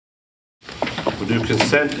We'll do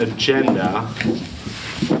consent agenda.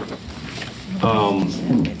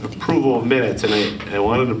 Approval of minutes, and I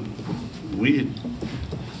wanted to,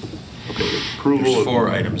 approval There's of 4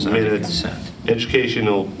 items on the minutes, consent.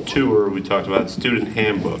 educational tour, we talked about student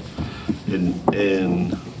handbook,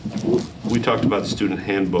 and we talked about the student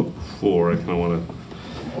handbook before. I kind of want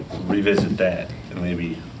to revisit that, and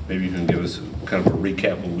maybe you can give us kind of a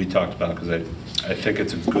recap of what we talked about, because I think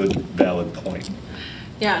it's a good, valid point.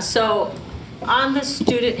 Yeah, so on the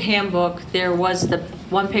student handbook, there was the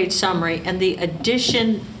one-page summary and the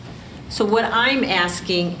addition. So what I'm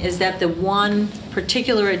asking is that the one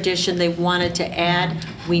particular addition they wanted to add,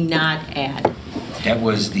 we not add. That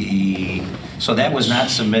was so that was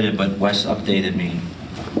not submitted, but Wes updated me.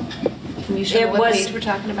 Can you show what page we're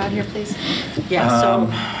talking about here, please? Yeah, so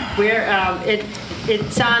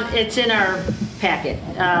it's in our packet.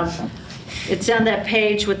 It's on that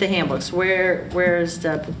page with the handbooks. Where's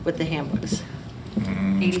with the handbooks?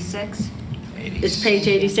 86? It's page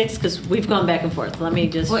 86, because we've gone back and forth. Let me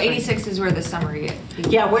just... Well, 86 is where the summary is.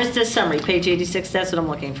 Yeah, where's the summary? Page 86, that's what I'm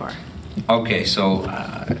looking for. Okay, so...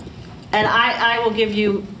 And I will give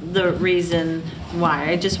you the reason why.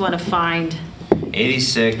 I just want to find...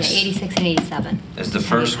 86. Yeah, 86 and 87. Is the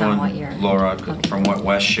first one, Laura, from what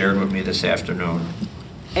Wes shared with me this afternoon.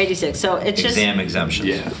 86, so it's just... Exam exemptions.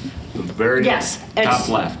 Yeah, the very top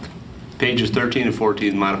left. Pages 13 and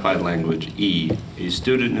 14, modified language, E, a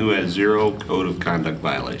student who has 0 code of conduct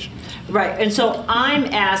violation. Right, and so I'm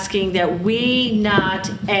asking that we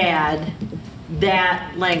not add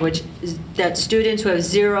that language, that students who have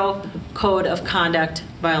 0 code of conduct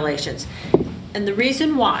violations. And the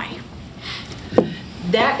reason why,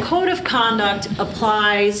 that code of conduct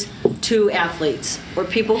applies to athletes or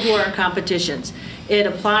people who are in competitions. It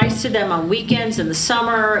applies to them on weekends, in the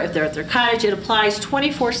summer, if they're at their cottage. It applies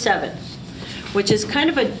 24/7, which is kind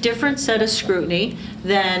of a different set of scrutiny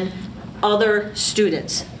than other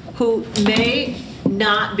students who may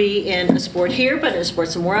not be in a sport here, but in a sport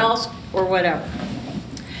somewhere else, or whatever.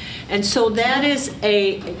 And so that is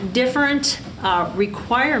a different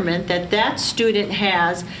requirement that student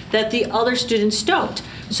has that the other students don't.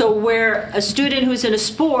 So where a student who's in a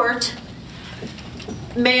sport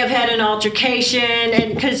may have had an altercation,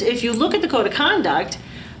 and because if you look at the code of conduct,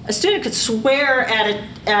 a student could swear at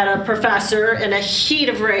a professor in a heat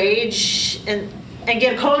of rage and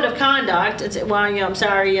get a code of conduct and say, well, you know, I'm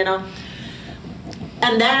sorry, you know.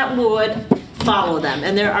 And that would follow them.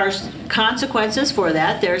 And there are consequences for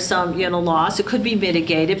that. There's some, you know, loss. It could be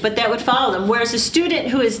mitigated, but that would follow them. Whereas a student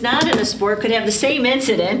who is not in a sport could have the same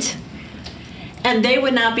incident, and they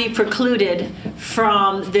would not be precluded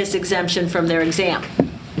from this exemption from their exam.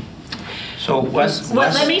 So Wes...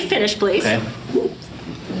 Well, let me finish, please. Okay.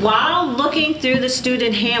 While looking through the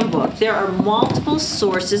student handbook, there are multiple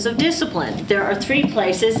sources of discipline. There are 3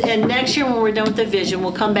 places, and next year when we're done with the vision,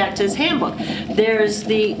 we'll come back to this handbook. There's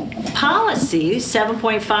the policy,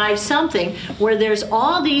 7.5 something, where there's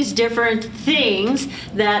all these different things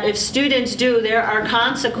that if students do, there are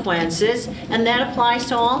consequences, and that applies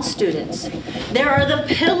to all students. There are the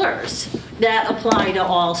pillars that apply to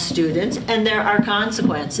all students, and there are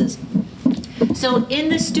consequences. So in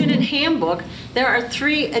the student handbook, there are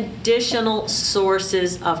 3 additional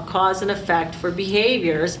sources of cause and effect for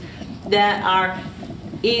behaviors that are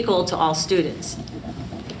equal to all students.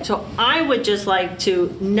 So I would just like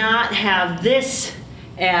to not have this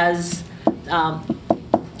as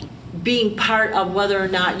being part of whether or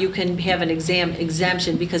not you can have an exam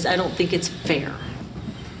exemption, because I don't think it's fair.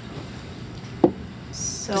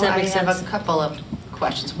 So I have a couple of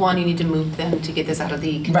questions. One, you need to move them to get this out of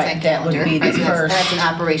the consent right, that calendar. would be the first. That's an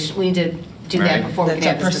operation. We need to do that before we can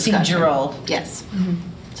have this discussion. Procedural. Yes.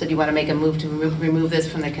 So do you want to make a move to remove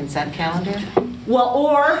this from the consent calendar? Well,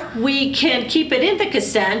 or we can keep it in the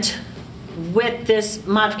consent with this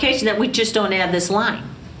modification that we just don't add this line.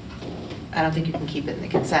 I don't think you can keep it in the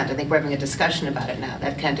consent. I think we're having a discussion about it now.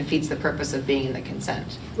 That kind of defeats the purpose of being in the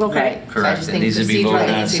consent. Okay. Right. Correct. It needs to be voted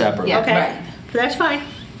on separately. Yeah. Okay. Right. That's fine.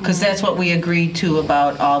 Because that's what we agreed to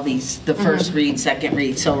about all these, the first read, second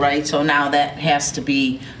read, so right, so now that has to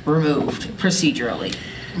be removed procedurally.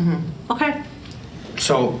 Okay.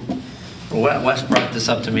 So Wes brought this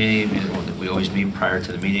up to me. We always meet prior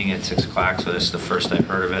to the meeting at 6 o'clock, so this is the first I've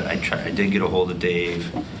heard of it. I did get a hold of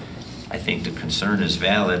Dave. I think the concern is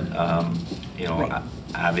valid. You know, Right.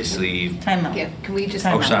 Obviously... Time out. Yeah, can we just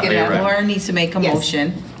Oh, sorry, get it out? right. Laura needs to make a Yes.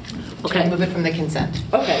 motion. Okay. Move it from the consent.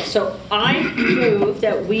 Okay, so I move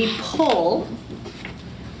that we pull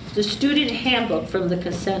the student handbook from the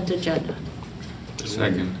consent agenda.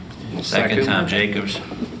 Second, Tom Jacobs.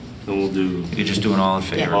 And we'll do You could just do an all in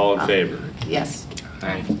favor. all in favor. Yes.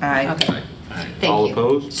 Aye. Aye. Okay. Thank All you.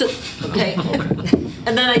 opposed? So, okay.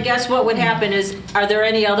 And then I guess what would happen is, are there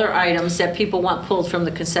any other items that people want pulled from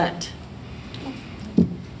the consent?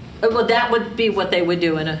 Well, that would be what they would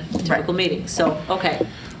do in a typical meeting, so, okay.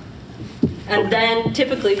 And then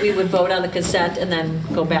typically, we would vote on the consent and then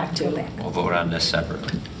go back to, We'll vote on this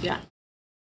separately. yeah.